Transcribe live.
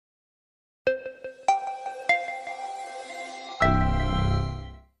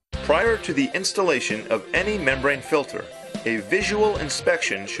Prior to the installation of any membrane filter, a visual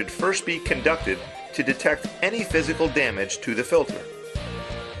inspection should first be conducted to detect any physical damage to the filter.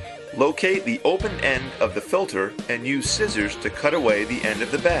 Locate the open end of the filter and use scissors to cut away the end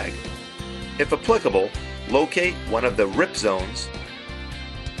of the bag. If applicable, locate one of the rip zones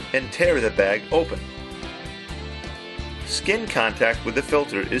and tear the bag open. Skin contact with the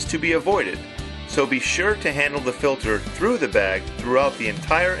filter is to be avoided, so be sure to handle the filter through the bag throughout the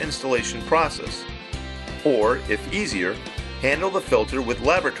entire installation process. Or, if easier, handle the filter with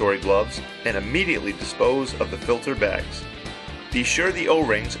laboratory gloves and immediately dispose of the filter bags. Be sure the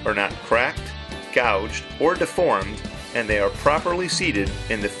O-rings are not cracked, gouged, or deformed, and they are properly seated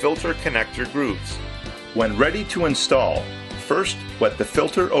in the filter connector grooves. When ready to install, first wet the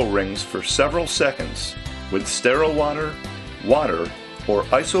filter O-rings for several seconds with sterile water, or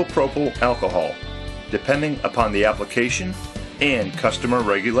isopropyl alcohol, depending upon the application and customer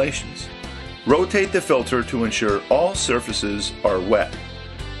regulations. Rotate the filter to ensure all surfaces are wet.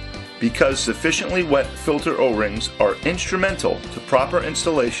 Because sufficiently wet filter O-rings are instrumental to proper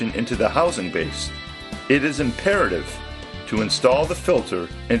installation into the housing base, it is imperative to install the filter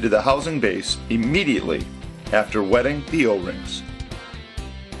into the housing base immediately after wetting the O-rings.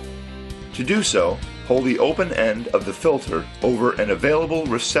 To do so, hold the open end of the filter over an available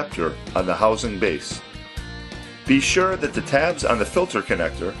receptor on the housing base. Be sure that the tabs on the filter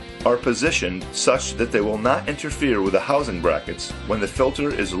connector are positioned such that they will not interfere with the housing brackets when the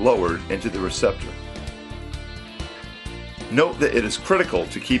filter is lowered into the receptor. Note that it is critical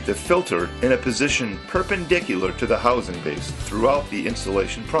to keep the filter in a position perpendicular to the housing base throughout the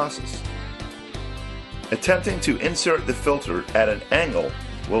installation process. Attempting to insert the filter at an angle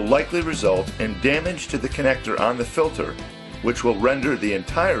will likely result in damage to the connector on the filter, which will render the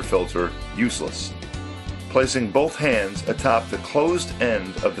entire filter useless. Placing both hands atop the closed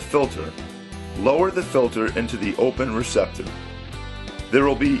end of the filter, lower the filter into the open receptor. There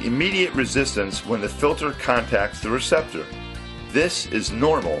will be immediate resistance when the filter contacts the receptor. This is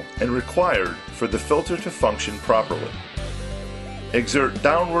normal and required for the filter to function properly. Exert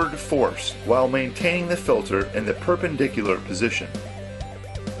downward force while maintaining the filter in the perpendicular position.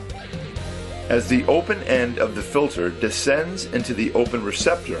 As the open end of the filter descends into the open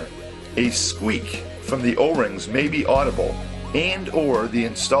receptor, a squeak from the O-rings may be audible, and/or the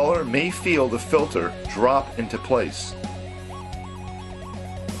installer may feel the filter drop into place.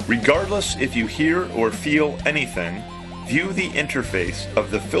 Regardless if you hear or feel anything, view the interface of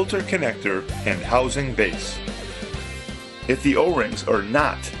the filter connector and housing base. If the O-rings are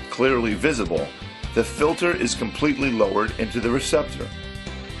not clearly visible, the filter is completely lowered into the receptor.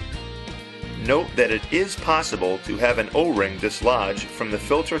 Note that it is possible to have an O-ring dislodge from the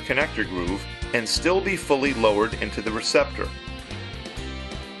filter connector groove and still be fully lowered into the receptor.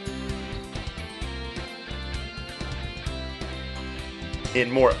 In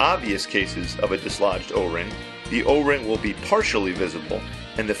more obvious cases of a dislodged O-ring, the O-ring will be partially visible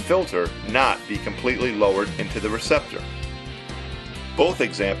and the filter not be completely lowered into the receptor. Both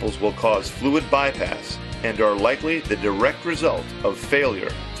examples will cause fluid bypass and are likely the direct result of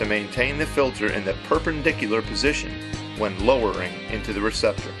failure to maintain the filter in the perpendicular position when lowering into the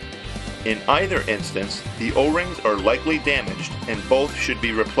receptor. In either instance, the O-rings are likely damaged and both should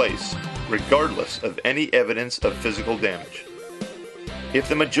be replaced, regardless of any evidence of physical damage. If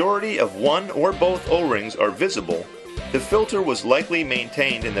the majority of one or both O-rings are visible, the filter was likely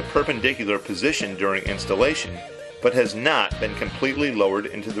maintained in the perpendicular position during installation, but has not been completely lowered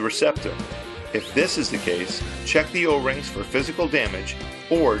into the receptor. If this is the case, check the O-rings for physical damage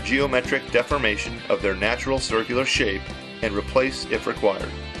or geometric deformation of their natural circular shape and replace if required.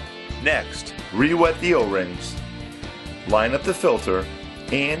 Next, re-wet the O-rings, line up the filter,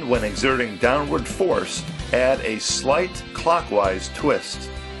 and when exerting downward force, add a slight clockwise twist.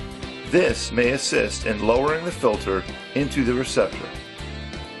 This may assist in lowering the filter into the receptor.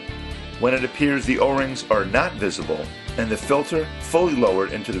 When it appears the O-rings are not visible and the filter fully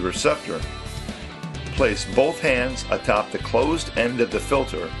lowered into the receptor, place both hands atop the closed end of the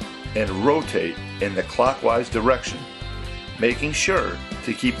filter and rotate in the clockwise direction, making sure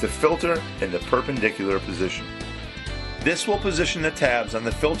to keep the filter in the perpendicular position. This will position the tabs on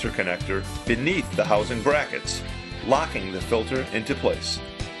the filter connector beneath the housing brackets, locking the filter into place.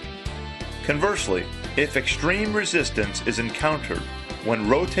 Conversely, if extreme resistance is encountered when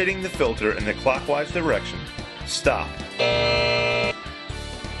rotating the filter in the clockwise direction, stop.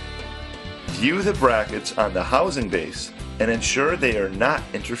 View the brackets on the housing base and ensure they are not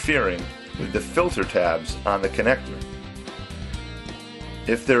interfering with the filter tabs on the connector.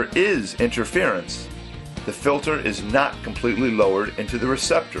 If there is interference, the filter is not completely lowered into the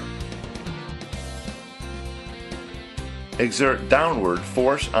receptor. Exert downward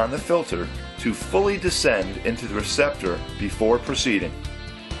force on the filter to fully descend into the receptor before proceeding.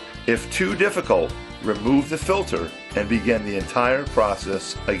 If too difficult, remove the filter and begin the entire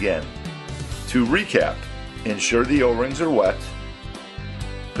process again. To recap, ensure the O-rings are wet.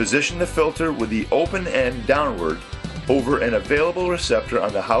 Position the filter with the open end downward over an available receptor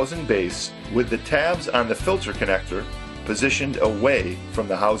on the housing base with the tabs on the filter connector positioned away from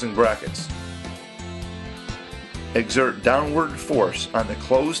the housing brackets. Exert downward force on the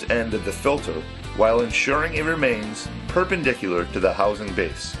closed end of the filter while ensuring it remains perpendicular to the housing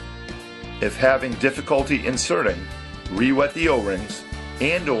base. If having difficulty inserting, re-wet the O-rings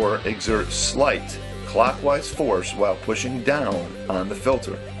and/or exert slight clockwise force while pushing down on the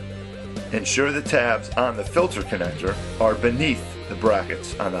filter. Ensure the tabs on the filter connector are beneath the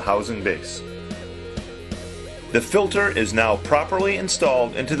brackets on the housing base. The filter is now properly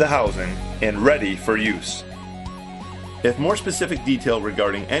installed into the housing and ready for use. If more specific detail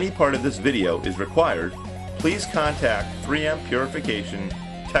regarding any part of this video is required, please contact 3M Purification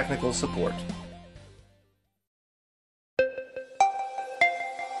Technical Support.